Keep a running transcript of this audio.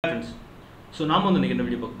Friends, so நாம வந்து இன்னைக்கு என்ன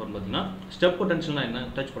வீடியோ பார்க்க போறோம் பாத்தீங்கன்னா ஸ்டெப் பொட்டன்ஷியல்னா என்ன,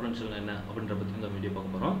 டச் பொட்டன்ஷியல்னா என்ன அப்படிங்கற பத்தி இந்த வீடியோ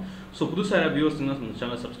பார்க்க போறோம். சோ புதுசா யாராவது வியூவர்ஸ் இருந்தா நம்ம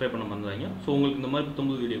சேனலை சப்ஸ்கிரைப் பண்ண மறந்துடாதீங்க. சோ உங்களுக்கு இந்த மாதிரி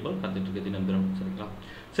 19 வீடியோக்கள் காத்துட்டு இருக்குது நம்புறேன். சரிங்களா?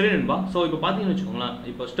 சரி நண்பா. சோ இப்போ பாத்தீங்கன்னு வெச்சுக்கோங்களா,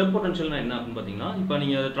 இப்போ ஸ்டெப் பொட்டன்ஷியல்னா என்ன அப்படினு பாத்தீங்கன்னா, இப்போ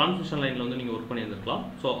நீங்க டிரான்ஸ்மிஷன் லைன்ல வந்து நீங்க வர்க் பண்ணி இருந்திருக்கலாம்.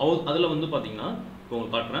 சோ அதுல வந்து பாத்தீங்கன்னா இப்போ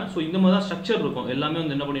உங்களுக்கு காட்டுறேன். சோ இந்த மாதிரி தான் ஸ்ட்ரக்சர் இருக்கும். எல்லாமே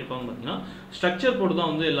வந்து என்ன பண்ணிருப்பாங்க பாத்தீங்கன்னா ஸ்ட்ரக்சர் போட்டு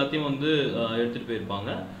தான் வந்து எல்லாத்தையும் வந்து எடுத்துட்டு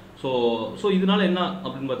போயிருப்பாங்க. So இதனால என்ன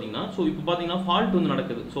அப்படினு பாத்தீங்கன்னா, சோ இப்போ பாத்தீங்கன்னா ஃபால்ட் வந்து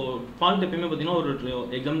நடக்குது. சோ ஃபால்ட் எப்பவுமே பாத்தீங்கன்னா ஒரு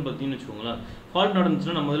எக்ஸாம்பிள் பாத்தீங்கன்னு வெச்சுக்கோங்களா, ஃபால்ட்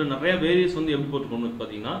நடந்துச்சுன்னா நம்ம இதுல நிறைய வேரியஸ் வந்து எப்படி போட்டுக்கணும்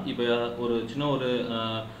பாத்தீங்கன்னா, இப்போ ஒரு சின்ன ஒரு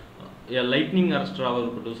லைட்னிங் அரெஸ்டராக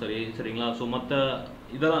இருக்கட்டும், சரிங்களா. ஸோ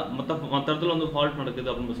இதெல்லாம் மற்ற இடத்துல வந்து ஃபால்ட் நடக்குது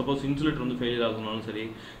அப்படின்னு சப்போஸ் இன்சுலேட்டர் வந்து ஃபெயிலியர் ஆகுதுனாலும் சரி,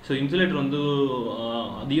 ஸோ இன்சுலேட்டர் வந்து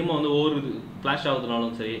அதிகமாக வந்து ஃப்ளாஷ்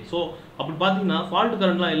ஆகுதுனாலும் சரி. ஸோ அப்படி பார்த்தீங்கன்னா ஃபால்ட்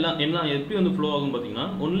கரண்ட்லாம் எல்லாம் எப்படி வந்து ஃப்ளோ ஆகும் பார்த்தீங்கன்னா,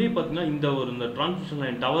 ஒன்லி பார்த்தீங்கன்னா இந்த டிரான்ஸ்மிஷன்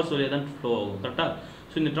லைன் டவர்ஸ் வழியாக தான் ஃப்ளோ ஆகும். கரெக்டாக?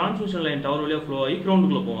 ஸோ இந்த டிரான்ஸ்மிஷன் லைன் டவர் வழியாக ஃப்ளோ ஆகி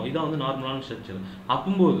கிரவுண்டுக்குள்ளே போகும். இதான் வந்து நார்மலான ஸ்ட்ரக்சர்.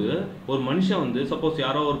 அப்போது ஒரு மனுஷன் வந்து சப்போஸ்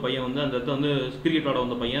யாரோ ஒரு பையன் வந்து அந்த இடத்த வந்து கிரிக்கெட்டோட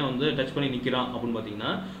வந்த பையன் வந்து டச் பண்ணி நிற்கிறான் அப்படின்னு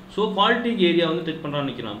பார்த்தீங்கன்னா, ஸோ ஃபால்ட்டி ஏரியா வந்து டச்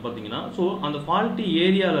பண்ணுறான்னு நிற்கிறான் பார்த்தீங்கன்னா, ஸோ அந்த ஃபால்ட்டி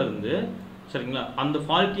ஏரியாவிலேருந்து சரிங்களா, அந்த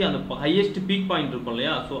ஃபால்ட்டி அந்த ஹையஸ்ட் பீக் பாயிண்ட் இருக்கும்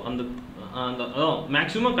இல்லையா, ஸோ அதான்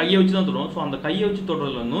மேக்ஸிமம் கையை வச்சு தான் தொடுவோம். ஸோ அந்த கையை வச்சு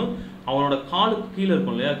தொடுறதுல வந்து அவனோட காலுக்கு கீழே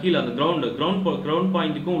இருக்கும் இல்லையா, கீழே அந்த கிரவுண்ட்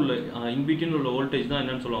பாயிண்ட்டுக்கும் உள்ள இன்பிட்வீன் உள்ள வோல்டேஜ் தான்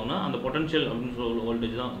என்னன்னு சொல்லுவாங்கன்னா அந்த பொட்டன்ஷியல் அப்படின்னு சொல்ல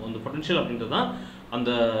வோல்டேஜ் தான். அந்த பொட்டன்ஷியல் அப்படின்றது தான்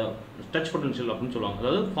அந்த டச் பொட்டன்ஷியல் அப்படின்னு சொல்லுவாங்க.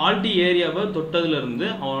 அதாவது ஃபால்ட்டி ஏரியாவை தொட்டதுல இருந்து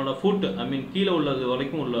அவனோட ஃபுட் கீழே உள்ளது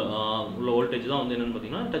வரைக்கும் உள்ள வோல்டேஜ் தான் வந்து என்னன்னு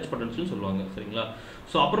பார்த்தீங்கன்னா டச் பொட்டன்ஷியல் சொல்லுவாங்க. சரிங்களா?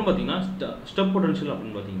 ஸோ அப்புறம் பார்த்தீங்கன்னா ஸ்டெப் பொட்டன்ஷியல்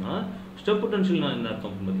அப்படின்னு பார்த்தீங்கன்னா, ஸ்டெப் பொட்டன்ஷியல்னா என்ன அர்த்தம்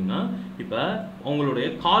அப்படின்னு பார்த்தீங்கன்னா, இப்போ அவங்களுடைய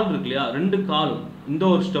கால் இருக்கு இல்லையா, ரெண்டு காலும் இந்த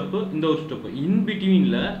ஒரு ஸ்டெப்பு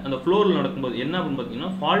இன்பிட்வீனில் அந்த ஃப்ளோரில் நடக்கும்போது என்ன அப்படின்னு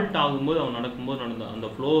பார்த்தீங்கன்னா, ஃபால்ட் ஆகும்போது அவன் நடக்கும்போது நடந்த அந்த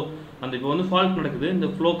ஃப்ளோ, அந்த இப்போ வந்து ஃபால்ட் நடக்குது, இந்த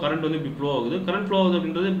ஃப்ளோ கரண்ட் வந்து இப்படி ஃப்ளோ ஆகுது. கரண்ட் ஃப்ளோ ஆகுது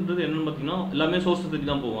அப்படின்றது என்னன்னு பார்த்தீங்கன்னா எல்லாமே சோர்ஸ் தேடி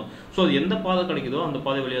தான் போவோம். ஸோ அது எந்த பாதை கிடைக்குதோ அந்த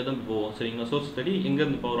பாதை வழியாக தான் போவோம். சரிங்களா? சோர்ஸ் தேடி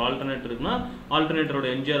எங்கேருந்து இப்போ ஒரு ஆல்டர்னேட்டர் இருக்குன்னா ஆல்டர்னேட்டரோட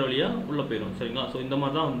எம்ஜிஆர் வழியாக உள்ளே போயிடும். சரிங்களா? ஸோ இந்த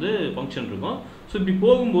மாதிரி தான் வந்து ஃபங்க்ஷன் இருக்கும். ஸோ இப்படி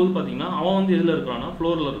போகும்போது பார்த்தீங்கன்னா அவன் வந்து எதில் இருக்கிறான்னா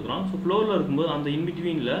ஃப்ளோரில் இருக்கிறான். ஸோ ஃப்ளோரில் இருக்கும்போது அந்த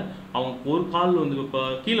இன்பிட்வீனில் அவன் ஒரு கால் வந்து இப்போ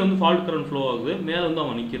கீழே வந்து ஃபால்ட் கரண்ட் ஃப்ளோ ஆகுது, மேலே வந்து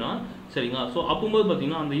அவன் நிற்கிறான். சரிங்களா? ஸோ அப்போது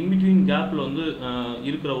பார்த்தீங்கன்னா அந்த இன்பிட்வீன் கேப்பில் வந்து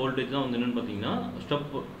இருக்கிற வோல்டேஜ் தான் வந்து என்னென்னு பார்த்தீங்கன்னா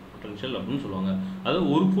ஸ்டெப் பொட்டன்ஷியல் அப்படின்னு சொல்லுவாங்க. அதாவது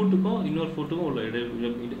ஒரு ஃபுட்டுக்கும் இன்னொரு ஃபுட்டுக்கும் உள்ள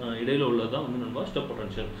இடையில உள்ளதான் வந்து நம்ம ஸ்டெப்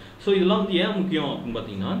பொட்டன்ஷியல். ஸோ இதெல்லாம் வந்து ஏன் முக்கியம் அப்படின்னு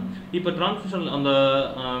பார்த்தீங்கன்னா, இப்போ டிரான்ஸ்மிஷன் அந்த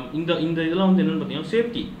இந்த இதெல்லாம் வந்து என்னென்னு பார்த்தீங்கன்னா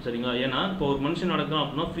சேஃப்டி. சரிங்களா? ஏன்னா இப்போ ஒரு மனுஷன் நடக்கிறான்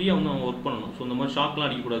அப்படின்னா ஃப்ரீயாக வந்து அவன் ஒர்க் பண்ணணும். ஸோ இந்த மாதிரி ஷாக்லாம்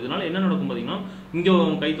அடிக்கக்கூடாது. இதனால என்ன நடக்கும் பார்த்தீங்கன்னா, இங்கே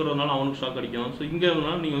அவன் கை தொடறதுனால அவனுக்கு ஷாக் அடிக்கும். ஸோ இங்கே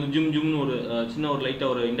நீங்கள் வந்து ஜிம்னு ஒரு சின்ன ஒரு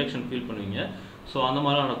லைட்டாக ஒரு இண்டக்ஷன் ஃபீல் பண்ணுவீங்க. ஸோ அந்த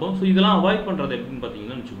மாதிரிலாம் நடக்கும். ஸோ இதெல்லாம் அவாய்ட் பண்ணுறது எப்படின்னு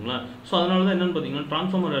பார்த்தீங்கன்னா வச்சுக்கோங்களேன். ஸோ அதனால தான் என்னென்னு பார்த்தீங்கன்னா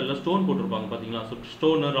டிரான்ஸ்ஃபார்மர் எல்லாம் ஸ்டோன் போட்டிருப்பாங்க பார்த்தீங்களா. ஸோ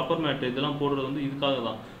ஸ்டோனு, ரப்பர் மேட்டு இதெல்லாம் போடுறது வந்து இதுக்காக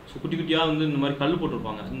தான். ஸோ குட்டியாக வந்து இந்த மாதிரி கல்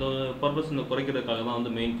போட்டிருப்பாங்க. இந்த பர்பஸ் இந்த குறைக்கிறதுக்காக தான்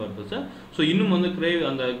வந்து மெயின் பர்பஸ். ஸோ இன்னும் வந்து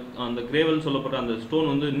அந்த கிரேவல் சொல்லப்பட்ட அந்த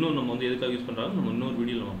ஸ்டோன் வந்து இன்னும் நம்ம வந்து எதுக்காக யூஸ் பண்ணுறாங்க நம்ம இன்னொரு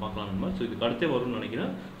வீடியோவில் நம்ம பார்க்கலாம் நம்ம. ஸோ இதுக்கு அடுத்தே வரும்னு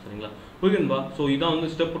நினைக்கிறேன். சரிங்களா? ஓகேன்பா. ஸோ இதான்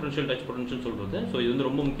வந்து ஸ்டெப் பொட்டன்ஷியல், டச் பொட்டன்ஷியல் சொல்கிறது. ஸோ இது வந்து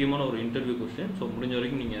ரொம்ப முக்கியமான ஒரு இன்டர்வியூ கொஸ்டின். ஸோ முடிஞ்ச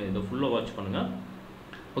வரைக்கும் நீங்கள் இதை ஃபுல்லாக வாட்ச் பண்ணுங்கள்.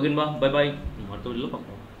 ஓகேன்பா. Bye bye. அடுத்த வீடியோவில்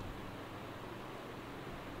பார்ப்போம்.